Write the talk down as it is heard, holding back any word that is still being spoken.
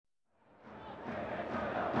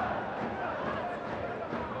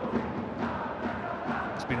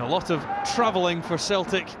Been a lot of travelling for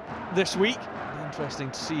Celtic this week.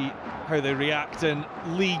 Interesting to see how they react in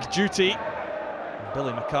league duty.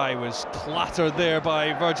 Billy Mackay was clattered there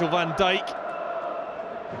by Virgil van Dijk.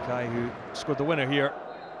 Mackay, who scored the winner here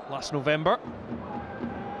last November.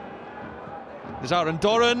 There's Aaron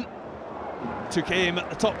Doran. Took aim at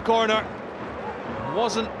the top corner.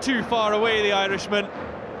 Wasn't too far away, the Irishman.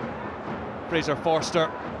 Fraser Forster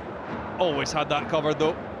always had that covered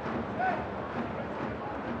though.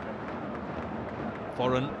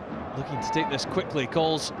 Foran looking to take this quickly,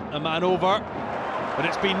 calls a man over, but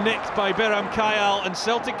it's been nicked by Beram Kayal, and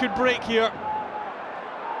Celtic could break here.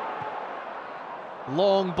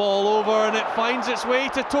 Long ball over, and it finds its way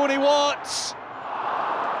to Tony Watts.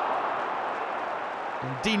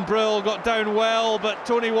 And Dean Brill got down well, but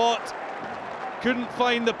Tony Watt couldn't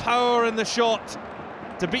find the power in the shot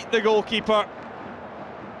to beat the goalkeeper.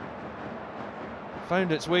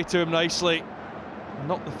 Found its way to him nicely.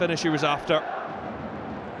 Not the finish he was after.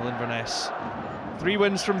 Well, Inverness, 3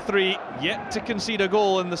 wins from 3, yet to concede a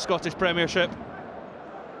goal in the Scottish Premiership.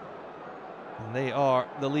 And they are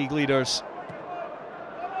the league leaders.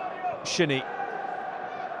 Shinnie.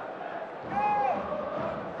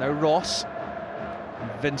 Now Ross.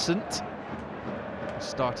 And Vincent.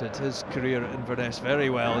 Started his career at Inverness very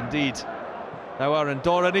well indeed. Now Aaron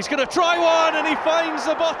Doran, he's going to try one, and he finds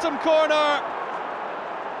the bottom corner.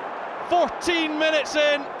 14 minutes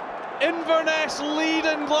in. Inverness lead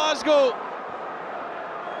in Glasgow,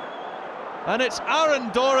 and it's Aaron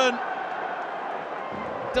Doran.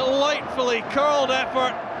 Delightfully curled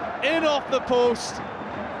effort in off the post,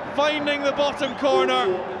 finding the bottom corner.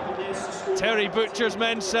 Terry Butcher's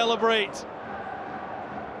men celebrate.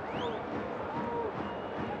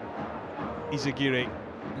 Izagiri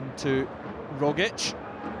into Rogic.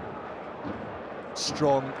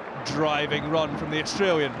 Strong driving run from the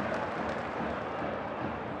Australian.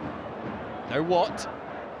 Now Watt,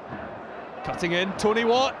 cutting in, Tony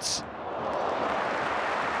Watts.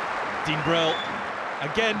 Dean Brill,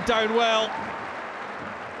 again down well.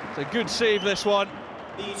 It's a good save, this one.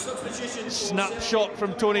 Snapshot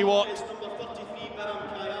from Tony Watt.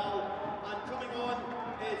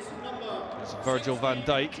 There's Virgil van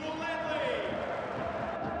Dijk.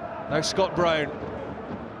 Now Scott Brown.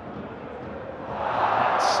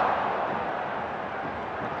 That's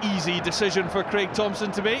an easy decision for Craig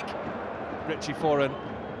Thompson to make. Richie Foran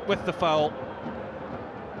with the foul,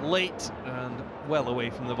 late and well away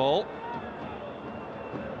from the ball.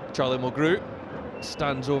 Charlie Mulgrew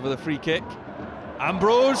stands over the free kick.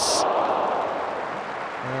 Ambrose,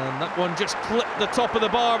 and that one just clipped the top of the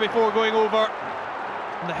bar before going over.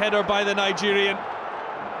 And the header by the Nigerian.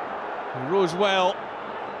 He rose well,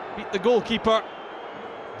 beat the goalkeeper,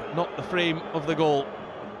 but not the frame of the goal.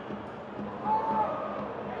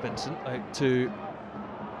 Vincent out to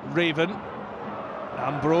Raven.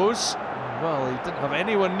 Ambrose, well, he didn't have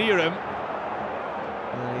anyone near him,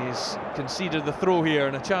 and he's conceded the throw here,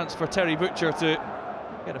 and a chance for Terry Butcher to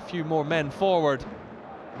get a few more men forward.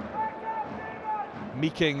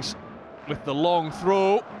 Meekings with the long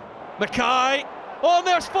throw. Mackay, oh, and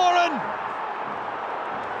there's Foran,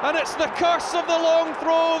 and it's the curse of the long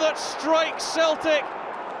throw that strikes Celtic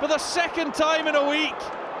for the second time in a week,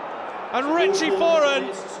 and Richie Foran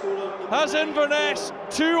has Inverness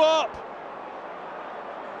 2 up.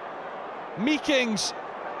 Meekings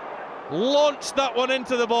launched that one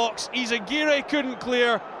into the box. Izagiri couldn't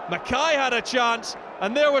clear. Mackay had a chance,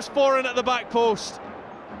 and there was Foran at the back post.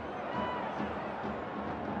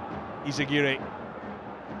 Izagiri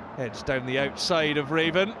heads down the outside of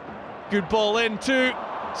Raven. Good ball in too.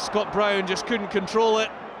 Scott Brown just couldn't control it.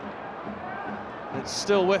 It's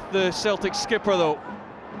still with the Celtic skipper though.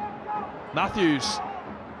 Matthews.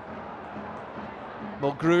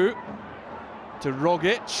 Mulgrew to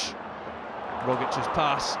Rogic. Rogic's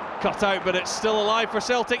pass cut out, but it's still alive for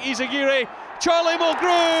Celtic. Izagiri, Charlie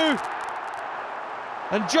Mulgrew,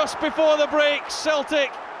 and just before the break,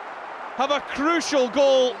 Celtic have a crucial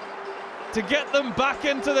goal to get them back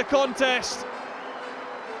into the contest.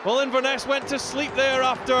 Well, Inverness went to sleep there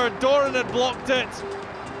after Doran had blocked it.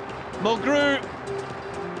 Mulgrew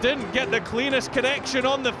didn't get the cleanest connection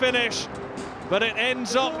on the finish, but it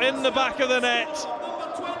ends up in the back of the net.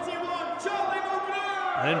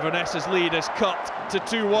 And Inverness's lead is cut to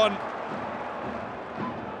 2-1.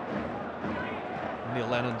 Neil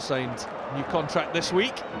Lennon signed a new contract this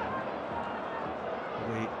week.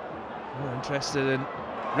 We're interested in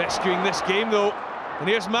rescuing this game though. And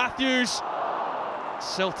here's Matthews.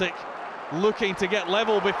 Celtic looking to get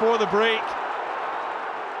level before the break.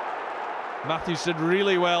 Matthews did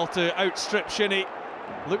really well to outstrip Shinnie.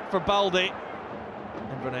 Looked for Baldy.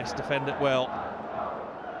 Inverness defend it well.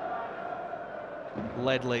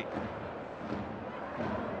 Ledley.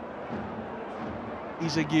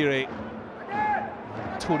 Izagiri.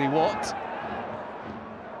 Tony Watt.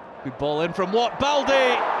 Good ball in from Watt.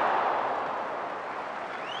 Balde!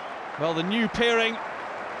 Well, the new pairing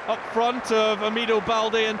up front of Amido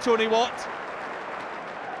Balde and Tony Watt.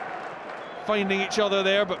 Finding each other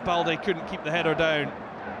there, but Balde couldn't keep the header down.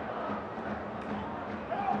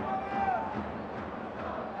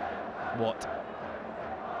 Watt.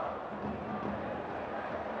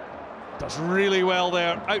 Does really well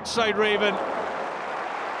there, outside Raven.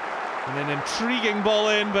 And an intriguing ball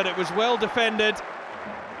in, but it was well defended.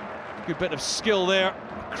 Good bit of skill there.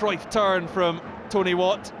 Cruyff turn from Tony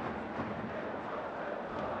Watt.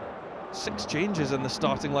 6 changes in the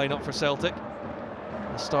starting lineup for Celtic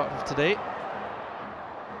at the start of today.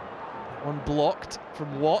 One blocked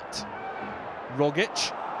from Watt.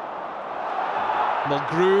 Rogic.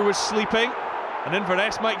 Mulgrew was sleeping, and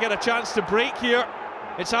Inverness might get a chance to break here.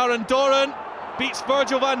 It's Aaron Doran, beats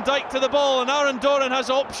Virgil van Dijk to the ball, and Aaron Doran has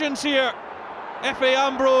options here. F.A.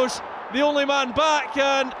 Ambrose, the only man back,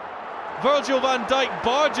 and Virgil van Dijk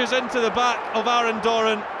barges into the back of Aaron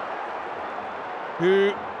Doran,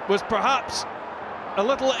 who was perhaps a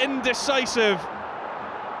little indecisive.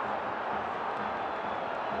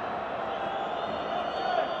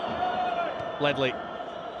 Ledley.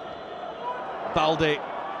 Balde.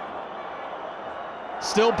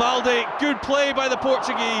 Still Balde, good play by the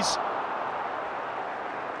Portuguese.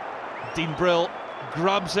 Dean Brill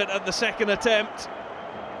grabs it at the second attempt.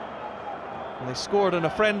 And they scored in a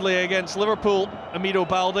friendly against Liverpool, Amido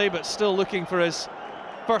Balde, but still looking for his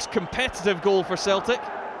first competitive goal for Celtic.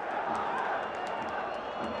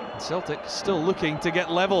 And Celtic still looking to get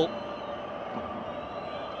level.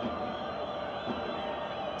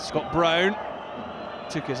 Scott Brown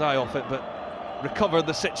took his eye off it, but recovered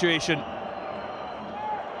the situation.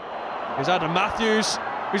 Here's Adam Matthews,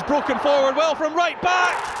 who's broken forward well from right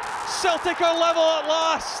back. Celtic are level at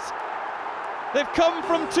last. They've come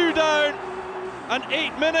from 2 down and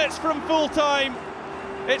 8 minutes from full time.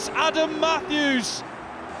 It's Adam Matthews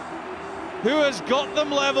who has got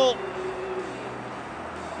them level.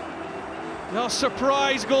 No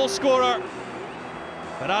surprise goal scorer,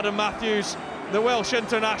 but Adam Matthews, the Welsh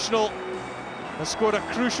international, has scored a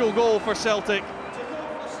crucial goal for Celtic.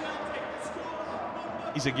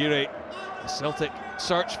 Izagiri. Celtic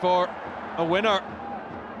search for a winner.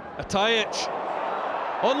 Atajic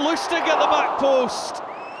on Lustig at the back post.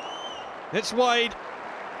 It's wide.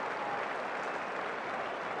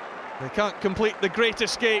 They can't complete the great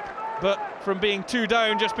escape, but from being 2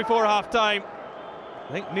 down just before half-time,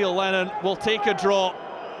 I think Neil Lennon will take a draw.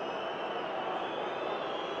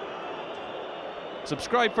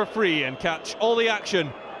 Subscribe for free and catch all the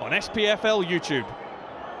action on SPFL YouTube.